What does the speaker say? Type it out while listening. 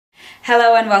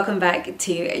Hello and welcome back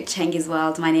to Chengi's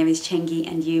World. My name is Chengi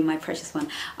and you, my precious one,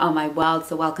 are my world.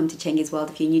 So welcome to Chengi's World.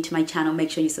 If you're new to my channel,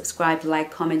 make sure you subscribe, like,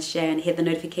 comment, share and hit the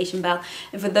notification bell.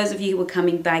 And for those of you who are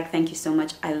coming back, thank you so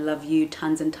much. I love you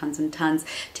tons and tons and tons.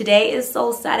 Today is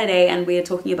Soul Saturday and we are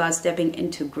talking about stepping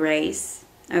into grace.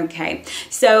 Okay,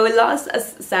 so last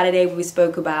Saturday we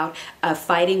spoke about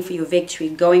fighting for your victory,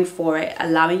 going for it,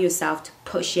 allowing yourself to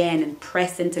push in and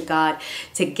press into God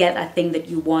to get that thing that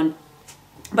you want.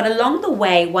 But along the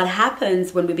way, what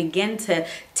happens when we begin to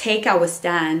take our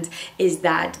stand is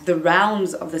that the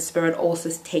realms of the spirit also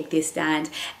take their stand.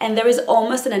 And there is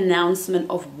almost an announcement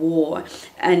of war.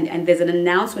 And there's an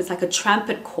announcement, it's like a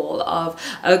trumpet call of,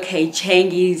 okay,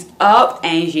 Chengi's up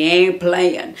and she ain't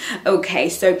playing. Okay,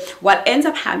 so what ends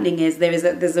up happening is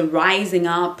there's a rising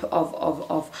up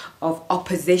of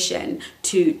opposition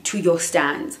to your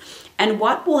stands. And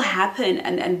what will happen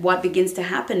and what begins to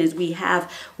happen is we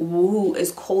have who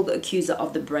is called the accuser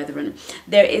of the brethren.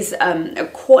 There is a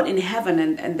court in heaven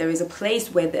and there is a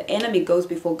place where the enemy goes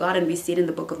before God, and we see it in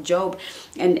the book of Job.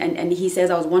 And he says,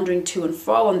 I was wandering to and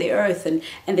fro on the earth, and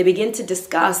they begin to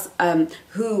discuss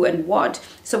who and what.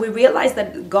 So we realize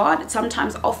that God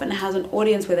sometimes often has an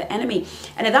audience with the enemy.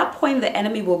 And at that point, the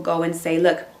enemy will go and say,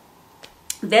 look,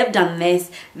 they've done this,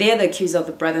 they're the accuser of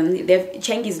the brethren,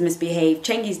 Chengi's misbehaved,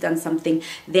 Chengi's done something,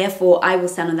 therefore I will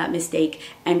stand on that mistake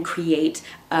and create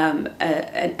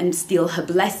and steal her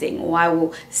blessing, or I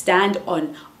will stand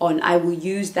I will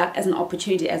use that as an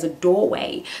opportunity, as a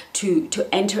doorway to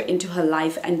enter into her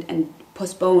life and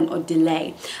postpone or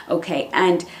delay. Okay,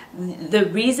 and the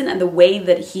reason and the way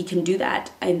that he can do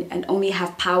that and only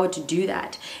have power to do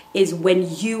that is when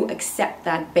you accept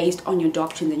that based on your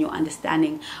doctrines and your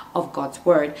understanding of God's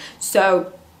word.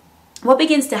 So what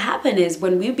begins to happen is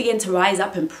when we begin to rise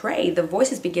up and pray, the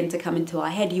voices begin to come into our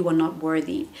head. You are not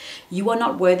worthy. You are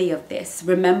not worthy of this.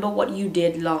 Remember what you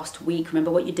did last week.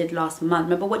 Remember what you did last month.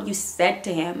 Remember what you said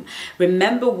to him.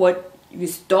 Remember what you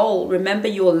stole. Remember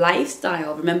your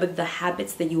lifestyle. Remember the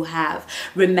habits that you have.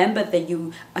 Remember that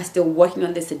you are still working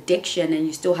on this addiction and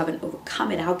you still haven't overcome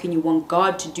it. How can you want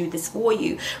God to do this for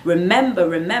you?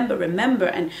 Remember.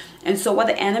 And so what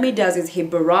the enemy does is he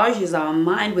barrages our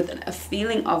mind with a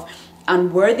feeling of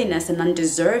unworthiness and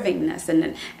undeservingness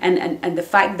and the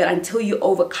fact that until you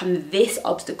overcome this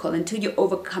obstacle, until you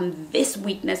overcome this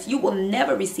weakness, you will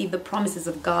never receive the promises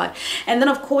of God. And then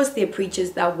of course there are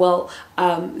preachers that will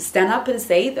stand up and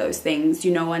say those things,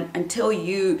 you know, until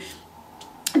you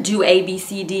do A, B,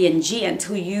 C, D, and G,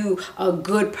 until you are a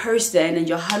good person and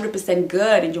you're 100%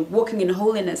 good and you're walking in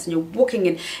holiness and you're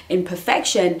walking in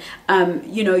perfection,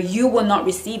 you know, you will not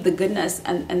receive the goodness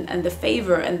and the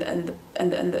favor and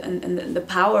the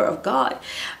power of God.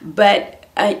 But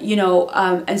you know,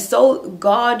 and so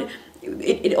God,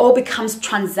 it all becomes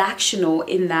transactional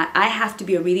in that I have to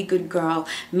be a really good girl,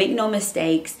 make no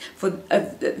mistakes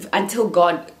until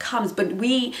God comes. But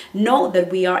we know that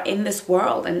we are in this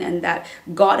world and that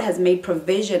God has made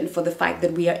provision for the fact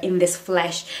that we are in this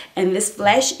flesh. And this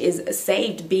flesh is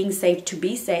saved, being saved to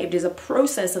be saved is a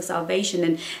process of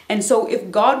salvation. And so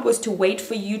if God was to wait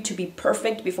for you to be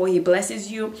perfect before he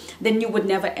blesses you, then you would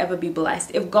never ever be blessed.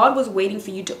 If God was waiting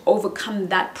for you to overcome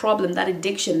that problem, that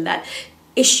addiction, that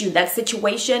issue, that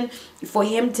situation, for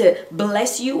him to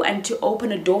bless you and to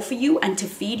open a door for you and to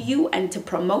feed you and to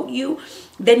promote you,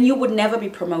 then you would never be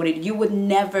promoted. You would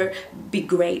never be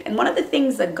great. And one of the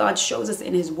things that God shows us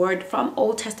in his word from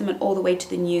Old Testament all the way to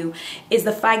the New is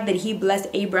the fact that he blessed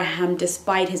Abraham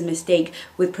despite his mistake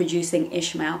with producing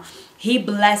Ishmael. He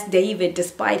blessed David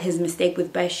despite his mistake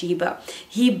with Bathsheba.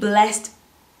 He blessed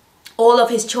all of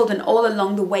his children all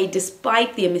along the way,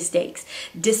 despite their mistakes,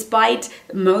 despite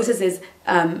Moses's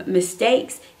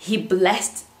mistakes, he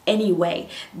blessed anyway.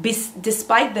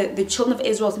 Despite the children of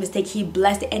Israel's mistake, he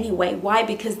blessed anyway. Why?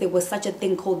 Because there was such a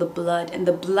thing called the blood, and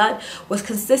the blood was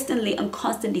consistently and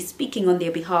constantly speaking on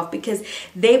their behalf, because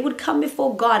they would come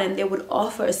before God and they would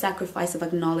offer a sacrifice of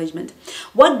acknowledgement.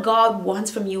 What God wants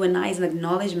from you and I is an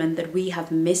acknowledgement that we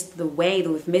have missed the way,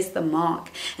 that we've missed the mark,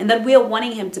 and that we are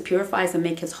wanting him to purify us and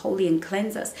make us holy and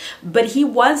cleanse us. But he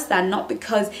wants that not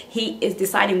because he is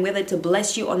deciding whether to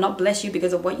bless you or not bless you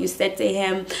because of what you said to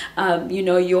him. You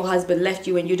know, your husband left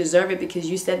you and you deserve it because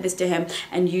you said this to him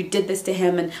and you did this to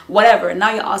him and whatever. And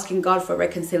now you're asking God for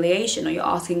reconciliation, or you're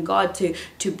asking God to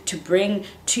bring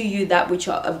to you that which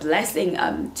are a blessing.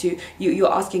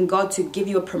 You're asking God to give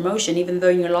you a promotion, even though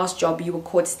in your last job you were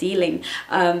caught stealing,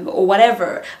 or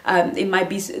whatever. It might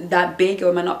be that big or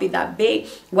it might not be that big.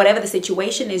 Whatever the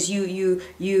situation is,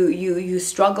 you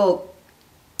struggle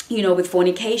with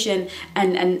fornication,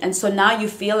 and so now you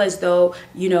feel as though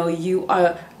you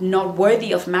are not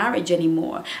worthy of marriage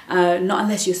anymore, not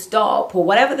unless you stop, or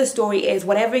whatever the story is,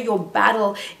 whatever your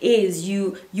battle is,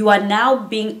 you are now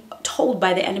being told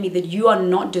by the enemy that you are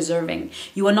not deserving.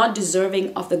 You are not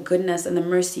deserving of the goodness and the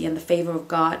mercy and the favor of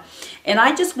God. And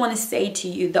I just want to say to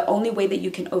you, the only way that you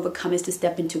can overcome is to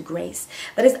step into grace.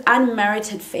 That is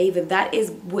unmerited favor. That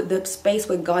is the space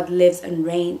where God lives and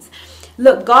reigns.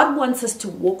 Look, God wants us to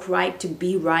walk right, to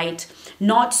be right,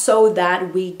 not so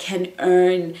that we can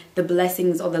earn the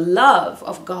blessings or the love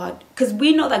of God. Because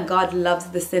we know that God loves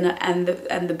the sinner and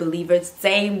the believer the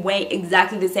same way,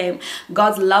 exactly the same.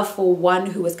 God's love for one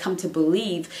who has come to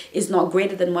believe is not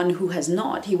greater than one who has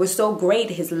not. He was so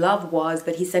great, his love was,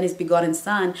 that he sent his begotten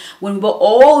son when we were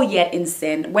all yet in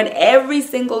sin, when every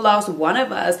single last one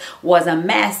of us was a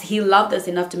mess. He loved us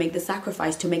enough to make the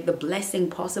sacrifice, to make the blessing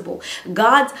possible.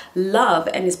 God's love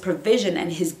and his provision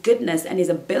and his goodness and his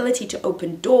ability to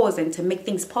open doors and to make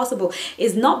things possible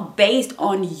is not based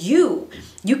on you.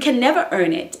 You can never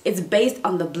earn it. It's based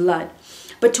on the blood.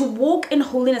 But to walk in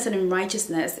holiness and in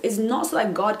righteousness is not so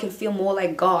that God can feel more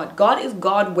like God. God is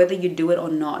God whether you do it or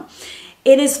not.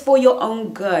 It is for your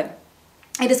own good.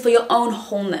 It is for your own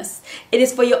wholeness. It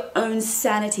is for your own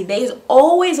sanity. There is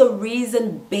always a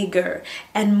reason bigger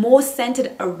and more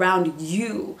centered around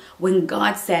you when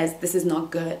God says this is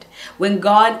not good.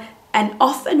 And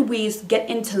often we get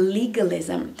into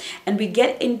legalism and we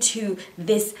get into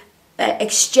this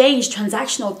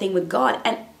transactional thing with God,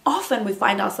 and often we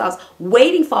find ourselves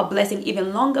waiting for our blessing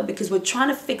even longer because we're trying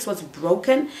to fix what's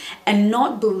broken and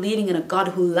not believing in a God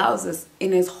who loves us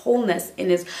in his wholeness, in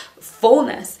his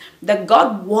fullness, that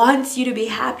God wants you to be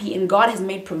happy and God has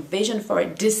made provision for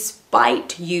it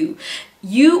despite you.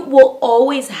 You will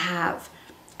always have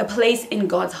a place in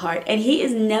God's heart, and he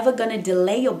is never going to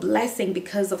delay your blessing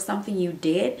because of something you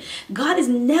did. God is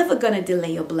never going to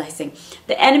delay your blessing.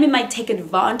 The enemy might take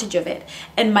advantage of it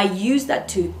and might use that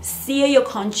to sear your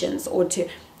conscience or to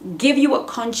give you a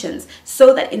conscience,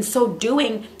 so that in so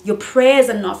doing your prayers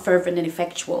are not fervent and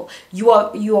effectual. You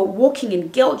are walking in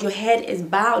guilt. Your head is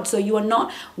bowed, so you are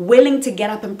not willing to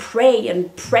get up and pray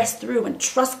and press through and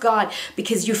trust God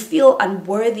because you feel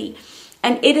unworthy.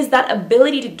 And it is that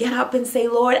ability to get up and say,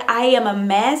 Lord, I am a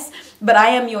mess, but I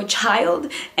am your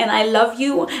child and I love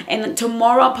you. And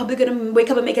tomorrow I'm probably going to wake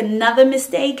up and make another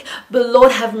mistake. But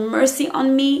Lord, have mercy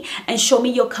on me and show me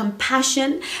your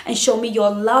compassion and show me your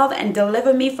love and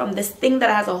deliver me from this thing that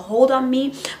has a hold on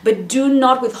me. But do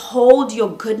not withhold your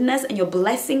goodness and your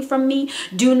blessing from me.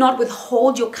 Do not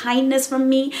withhold your kindness from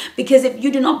me. Because if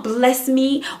you do not bless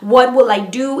me, what will I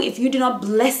do? If you do not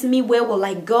bless me, where will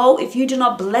I go? If you do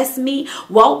not bless me,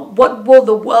 well, what will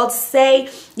the world say?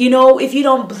 If you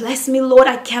don't bless me, Lord,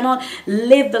 I cannot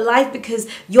live the life because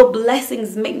your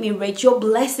blessings make me rich. Your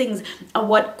blessings are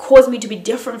what cause me to be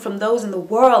different from those in the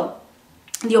world.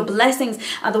 Your blessings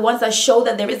are the ones that show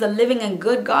that there is a living and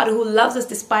good God who loves us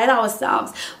despite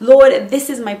ourselves. Lord,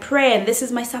 this is my prayer and this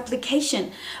is my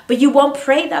supplication. But you won't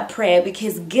pray that prayer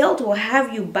because guilt will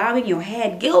have you bowing your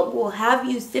head. Guilt will have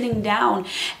you sitting down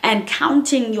and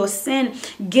counting your sin.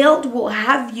 Guilt will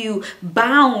have you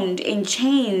bound in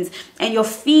chains, and your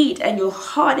feet and your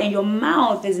heart and your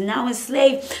mouth is now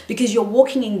enslaved because you're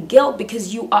walking in guilt,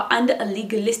 because you are under a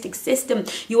legalistic system.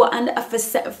 You are under a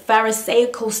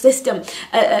pharisaical system.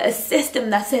 A system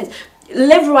that says,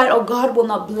 live right or God will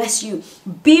not bless you.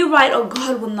 Be right or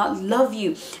God will not love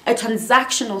you. A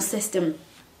transactional system.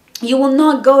 You will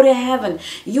not go to heaven.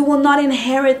 You will not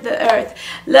inherit the earth.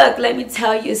 Look, let me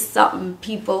tell you something,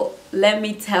 people. Let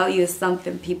me tell you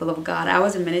something, people of God. I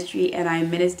was in ministry and I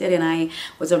ministered and I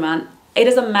was around. It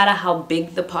doesn't matter how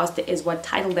big the pastor is, what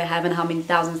title they have, and how many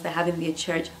thousands they have in their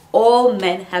church. All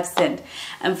men have sinned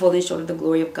and fallen short of the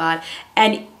glory of God.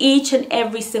 And each and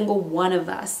every single one of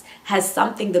us has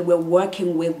something that we're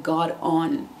working with God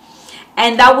on.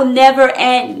 And that will never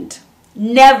end.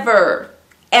 Never,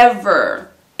 ever.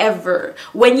 Ever.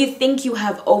 When you think you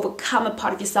have overcome a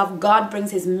part of yourself, God brings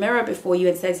his mirror before you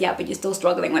and says, yeah, but you're still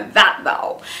struggling with that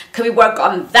though. Can we work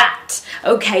on that?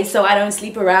 Okay, so I don't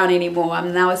sleep around anymore.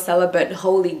 I'm now a celibate,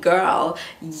 holy girl.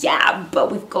 Yeah,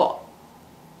 but we've got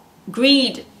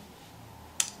greed,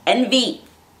 envy.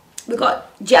 We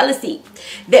got jealousy.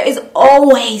 There is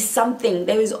always something.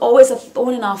 There is always a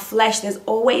thorn in our flesh. There's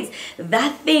always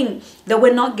that thing that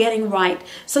we're not getting right.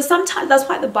 So sometimes that's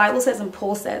why the Bible says and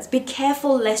Paul says, be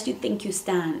careful lest you think you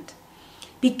stand.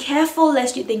 Be careful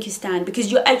lest you think you stand,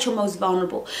 because you're at your most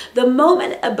vulnerable. The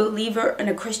moment a believer and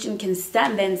a Christian can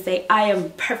stand there and say, I am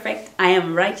perfect, I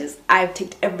am righteous, I've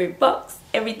ticked every box,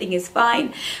 everything is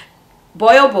fine.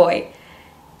 Boy, oh boy.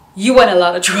 you are in a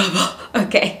lot of trouble.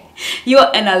 Okay, you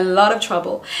are in a lot of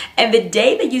trouble. And the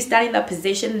day that you stand in that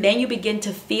position, then you begin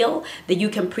to feel that you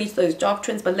can preach those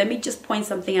doctrines. But let me just point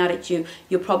something out at you.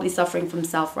 You're probably suffering from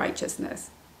self-righteousness,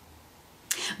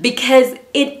 because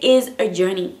it is a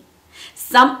journey.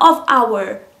 Some of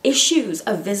our issues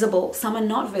are visible, some are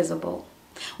not visible.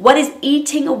 What is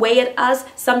eating away at us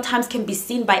sometimes can be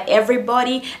seen by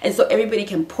everybody, and so everybody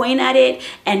can point at it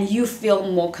and you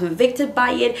feel more convicted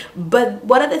by it. But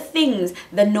what are the things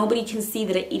that nobody can see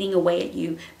that are eating away at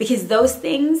you? Because those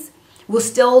things will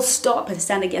still stop and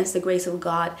stand against the grace of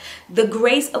God. The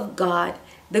grace of God,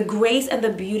 the grace and the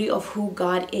beauty of who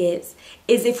God is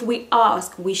if we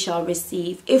ask, we shall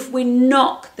receive. If we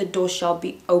knock, the door shall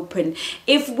be opened.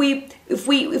 If we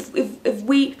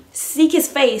seek his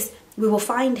face, we will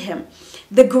find him.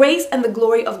 The grace and the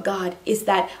glory of God is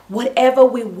that whatever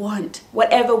we want,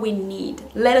 whatever we need,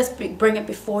 let us bring it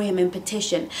before him in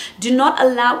petition. Do not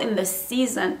allow in the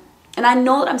season, and I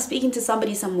know that I'm speaking to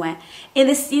somebody somewhere, in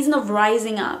the season of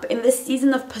rising up, in the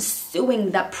season of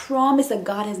pursuing that promise that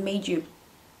God has made you.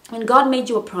 When God made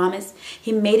you a promise,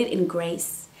 he made it in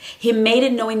grace. He made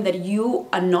it knowing that you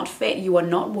are not fit, you are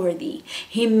not worthy.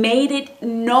 He made it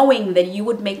knowing that you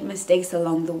would make mistakes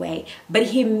along the way. But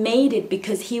he made it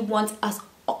because he wants us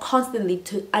constantly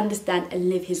to understand and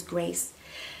live his grace.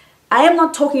 I am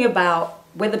not talking about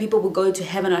whether people will go to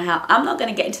heaven or hell. I'm not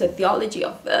going to get into the theology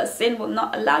of sin will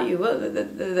not allow you.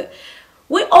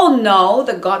 We all know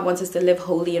that God wants us to live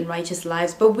holy and righteous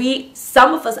lives, but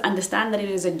some of us understand that it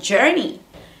is a journey.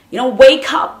 You don't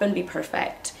wake up and be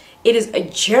perfect. It is a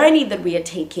journey that we are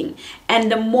taking.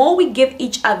 And the more we give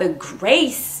each other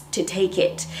grace to take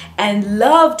it and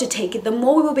love to take it, the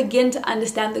more we will begin to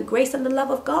understand the grace and the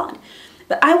love of God.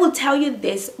 But I will tell you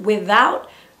this without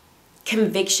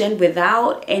conviction,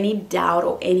 without any doubt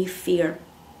or any fear.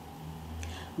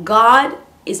 God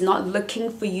is not looking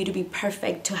for you to be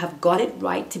perfect, to have got it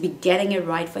right, to be getting it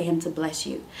right for him to bless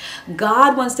you.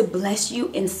 God wants to bless you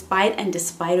in spite and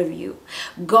despite of you.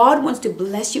 God wants to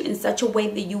bless you in such a way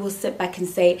that you will sit back and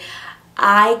say,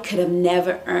 I could have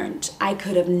never earned. I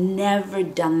could have never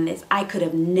done this. I could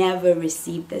have never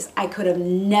received this. I could have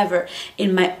never,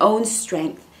 in my own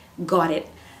strength, got it.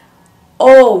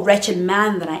 Oh, wretched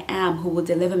man that I am, who will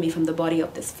deliver me from the body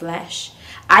of this flesh?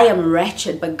 I am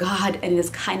wretched, but God in his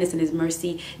kindness and his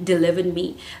mercy delivered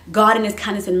me. God in his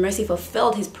kindness and mercy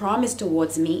fulfilled his promise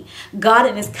towards me. God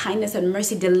in his kindness and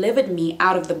mercy delivered me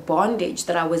out of the bondage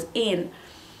that I was in.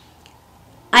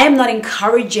 I am not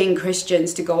encouraging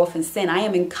Christians to go off and sin. I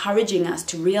am encouraging us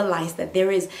to realize that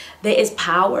there is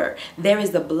power. There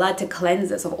is the blood to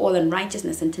cleanse us of all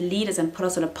unrighteousness and to lead us and put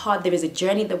us on a path. There is a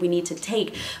journey that we need to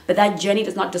take, but that journey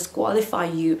does not disqualify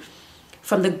you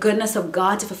from the goodness of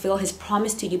God to fulfill his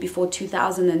promise to you before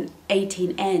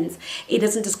 2018 ends. It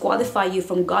doesn't disqualify you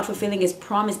from God fulfilling his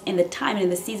promise in the time and in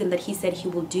the season that he said he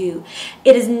will do.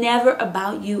 It is never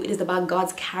about you. It is about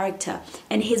God's character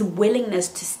and his willingness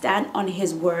to stand on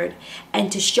his word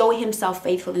and to show himself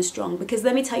faithful and strong. Because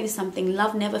let me tell you something,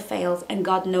 love never fails, and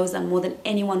God knows that more than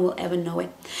anyone will ever know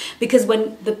it. Because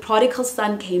when the prodigal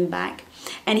son came back,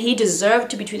 and he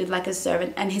deserved to be treated like a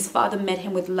servant, and his father met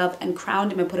him with love and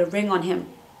crowned him and put a ring on him,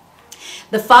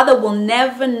 the father will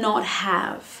never not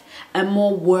have a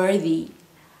more worthy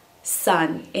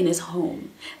son in his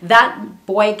home. That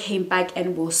boy came back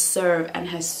and will serve and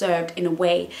has served in a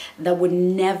way that would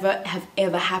never have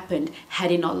ever happened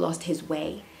had he not lost his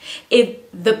way. If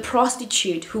the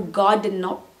prostitute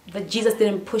that Jesus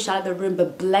didn't push out of the room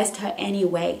but blessed her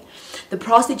anyway, the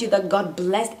prostitute that God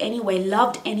blessed anyway,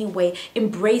 loved anyway,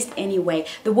 embraced anyway,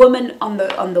 the woman on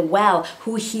the well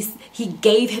who he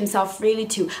gave himself freely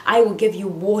to, I will give you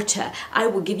water, I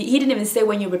will give you, he didn't even say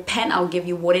when you repent I'll give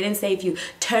you water. He didn't say if you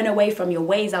turn away from your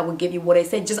ways I will give you water. He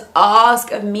said just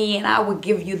ask of me and I will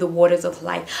give you the waters of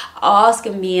life. Ask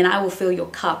of me and I will fill your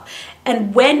cup.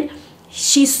 And when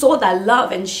she saw that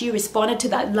love and she responded to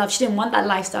that love, she didn't want that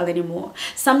lifestyle anymore.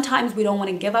 Sometimes we don't want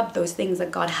to give up those things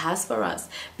that God has for us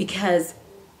because,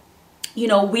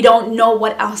 we don't know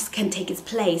what else can take its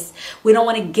place. We don't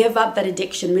want to give up that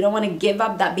addiction. We don't want to give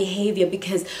up that behavior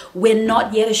because we're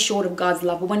not yet assured of God's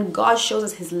love. But when God shows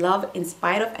us his love in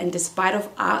spite of and despite of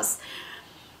us,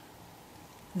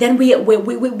 then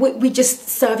we just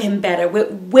serve him better.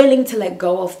 We're willing to let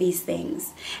go of these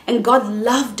things. And God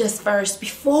loved us first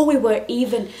before we could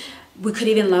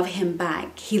even love him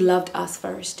back. He loved us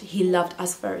first. He loved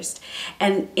us first.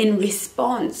 And in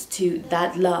response to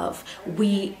that love,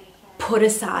 we put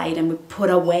aside and we put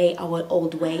away our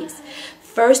old ways.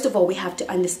 First of all, we have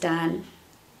to understand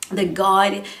that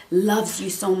God loves you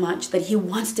so much that he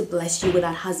wants to bless you with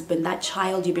that husband, that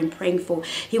child you've been praying for.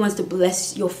 He wants to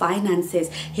bless your finances.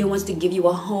 He wants to give you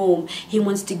a home. He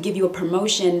wants to give you a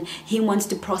promotion. He wants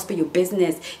to prosper your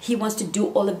business. He wants to do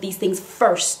all of these things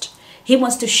first. He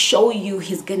wants to show you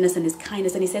his goodness and his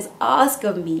kindness. And he says, ask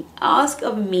of me,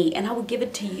 and I will give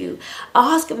it to you.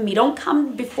 Ask of me. Don't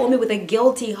come before me with a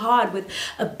guilty heart, with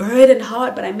a burdened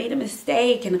heart. But I made a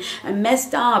mistake and I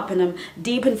messed up and I'm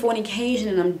deep in fornication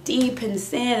and I'm deep in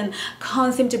sin and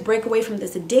can't seem to break away from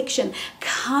this addiction.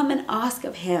 Come and ask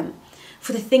of him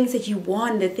for the things that you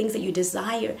want, the things that you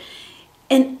desire.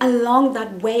 And along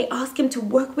that way, ask him to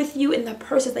work with you in the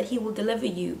process that he will deliver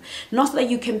you. Not so that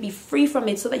you can be free from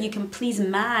it, so that you can please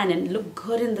man and look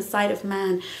good in the sight of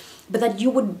man, but that you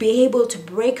would be able to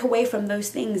break away from those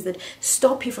things that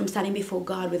stop you from standing before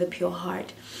God with a pure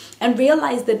heart. And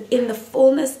realize that in the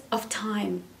fullness of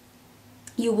time,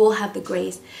 you will have the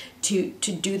grace to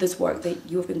do this work that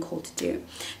you have been called to do.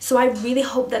 So I really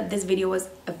hope that this video was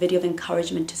a video of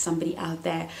encouragement to somebody out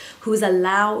there who's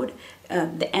allowed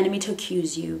the enemy to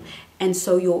accuse you. And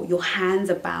so your hands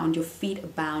are bound, your feet are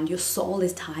bound, your soul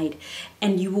is tied,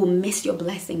 and you will miss your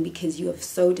blessing because you have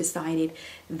so decided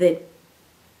that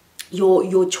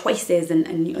your choices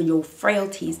and your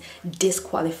frailties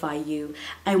disqualify you.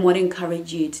 I want to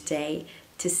encourage you today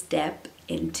to step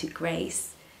into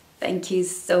grace. Thank you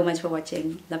so much for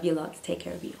watching. Love you lots. Take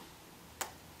care of you.